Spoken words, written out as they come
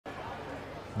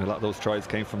And a lot of those tries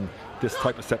came from this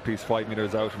type of set piece, 5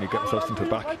 metres out, and he gets himself into the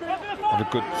back of a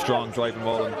good, strong driving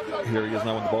maul. And here he is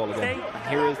now on the ball again. And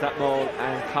here is that maul,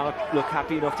 and Connacht look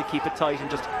happy enough to keep it tight and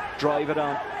just drive it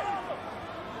on.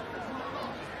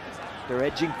 They're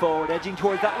edging forward, edging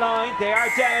towards that line. They are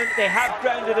down. They have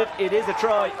grounded it. It is a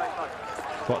try.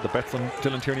 What, the bets on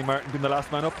Dylan Tierney-Martin being the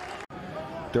last man up?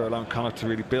 They're allowing Connacht to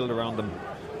really build around them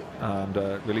and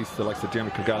release the likes of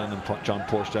Jeremy Kilgallen and John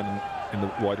Porsche in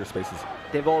the wider spaces.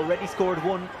 They've already scored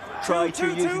one try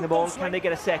through using the ball. Can they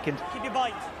get a second? Keep your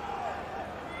bite.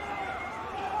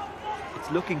 It's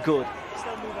looking good.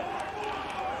 Still moving.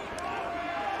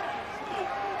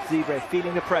 Zebre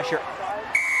feeling the pressure.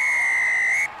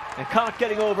 And Connacht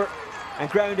getting over and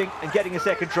grounding and getting a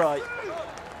second try.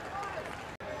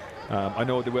 I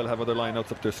know they will have other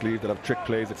lineouts up their sleeve that have trick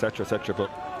plays, etc., but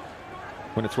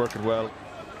when it's working well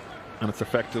and it's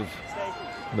effective,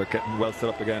 they're getting well set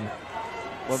up again.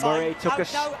 Well, Murray took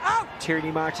it.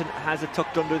 Tierney-Martin has it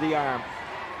tucked under the arm.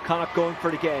 Connacht going for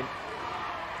it again.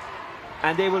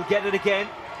 And they will get it again.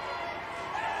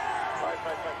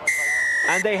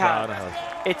 And they have.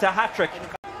 It's a hat-trick.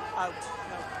 Out.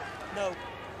 No.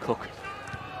 Cook.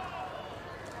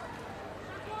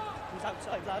 He's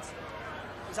outside, lads.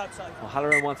 He's outside.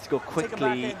 O'Halloran wants to go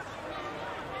quickly.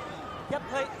 Yep,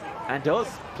 play. And does.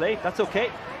 Play. That's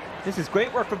okay. This is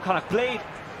great work from Connacht. Blade.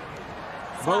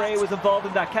 Murray was involved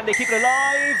in that. Can they keep it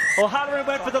alive? O'Halloran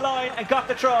went for the line and got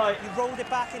the try. He rolled it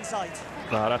back inside.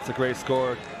 That's a great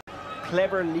score.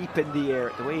 Clever leap in the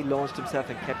air. The way he launched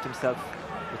himself and kept himself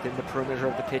within the perimeter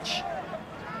of the pitch.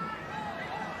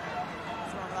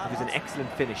 It was an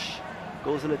excellent finish.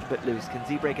 Goes a little bit loose. Can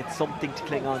Zebre get something to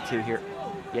cling on to here?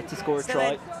 Yet to score a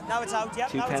try. Now it's out. Yep,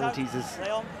 2 penalties is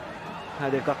how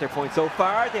they've got their points so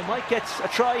far. They might get a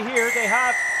try here. They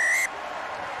have.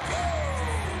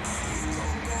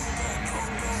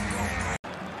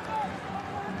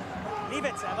 Leave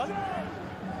it, Evan.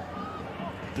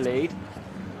 Blade.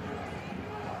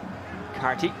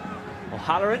 Carty.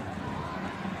 O'Halloran.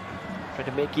 Trying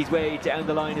to make his way down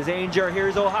the line is Ainger.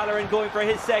 Here's O'Halloran going for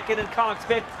his second and Connacht's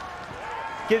fifth.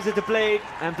 Gives it to Blade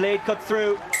and Blade cuts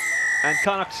through. And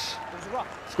Connacht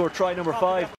scored try number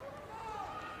 5.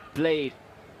 Blade.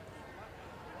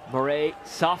 Murray,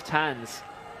 soft hands.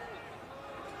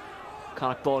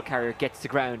 Connacht ball carrier gets to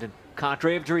ground and Connacht are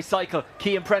able to recycle.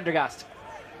 Cian Prendergast.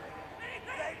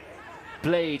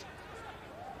 Blade.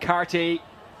 Carty.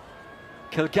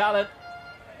 Kilgallen.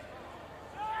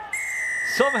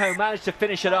 Somehow managed to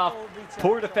finish it off.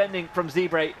 Poor defending from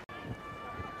Zebre.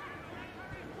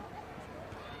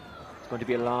 It's going to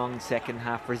be a long second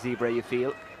half for Zebre, you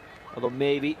feel. Although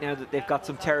maybe now that they've got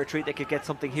some territory, they could get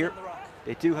something here.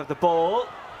 They do have the ball.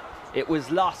 It was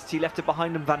lost. He left it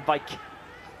behind him, Van Wyk.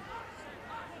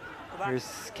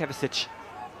 Here's Kevicic.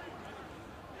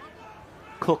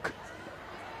 Cook.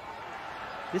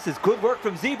 This is good work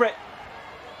from Zebre.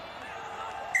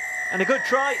 And a good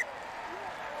try.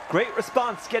 Great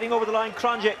response, getting over the line,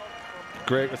 Cronje.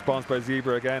 Great response by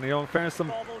Zebre again. In fairness,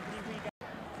 some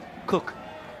Cook.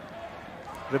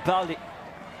 Ribaldi.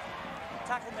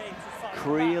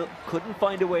 Creel couldn't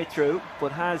find a way through,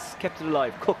 but has kept it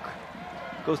alive. Cook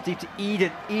goes deep to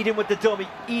Eden. Eden with the dummy.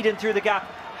 Eden through the gap.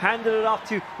 Handed it off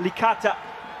to Licata.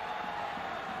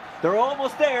 They're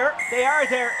almost there. They are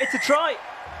there. It's a try.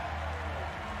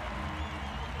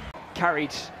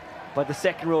 Carried by the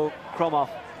second row, Krumov,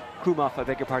 I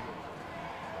beg your pardon.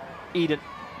 Eden.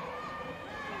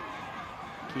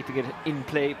 Keeping it in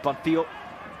play, Bonfio.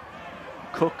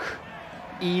 Cook.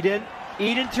 Eden.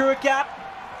 Eden through a gap.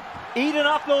 Eden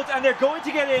offloads and they're going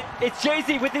to get in. It's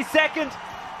Jay-Z with his second.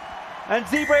 And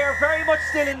Zebre are very much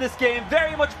still in this game,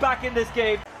 very much back in this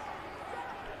game.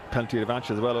 penalty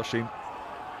advantage as well, Oisin.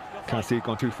 Can't see it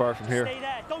going too far from here. Stay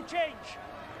there, don't change.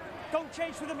 Don't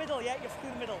change through the middle, yeah, you're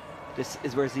through the middle. This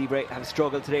is where Zebre have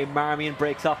struggled today. Marmion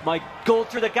breaks off. Might go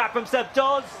through the gap himself.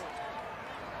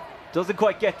 Doesn't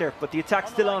quite get there, but the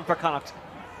attack's still on for Connacht.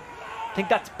 I think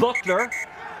that's Butler.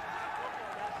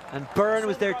 And Byrne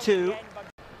was there too.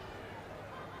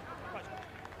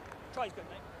 Try's good,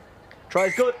 mate.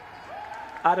 Tries good.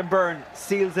 Adam Byrne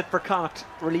seals it for Connacht.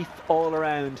 Relief all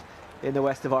around in the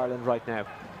west of Ireland right now.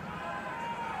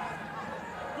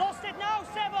 Lost it now,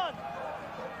 7.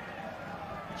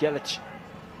 Jelic.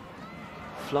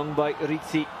 Flung by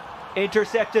Rizzi.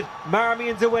 Intercepted.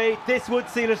 Marmion's away. This would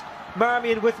seal it.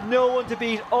 Marmion with no one to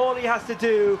beat. All he has to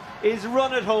do is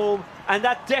run it home. And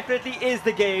that definitely is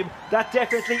the game. That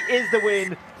definitely is the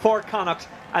win for Connacht.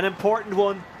 An important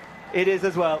one it is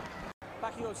as well.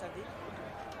 Back you go, Sandy.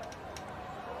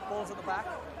 Balls at the back.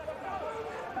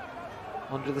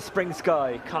 Under the spring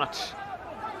sky, Connacht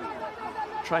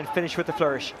try and finish with the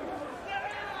flourish.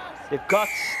 They've got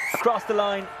across the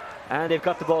line and they've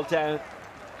got the ball down.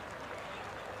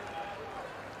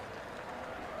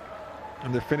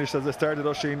 And they finished as they started,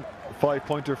 Oisin,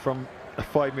 5-pointer from a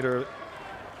 5-metre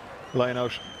line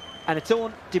out. And it's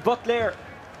Owen de Butler,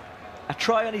 a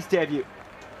try on his debut.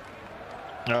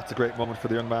 That's a great moment for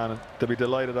the young man, and they'll be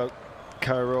delighted out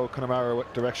Carrow, Connemara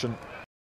direction.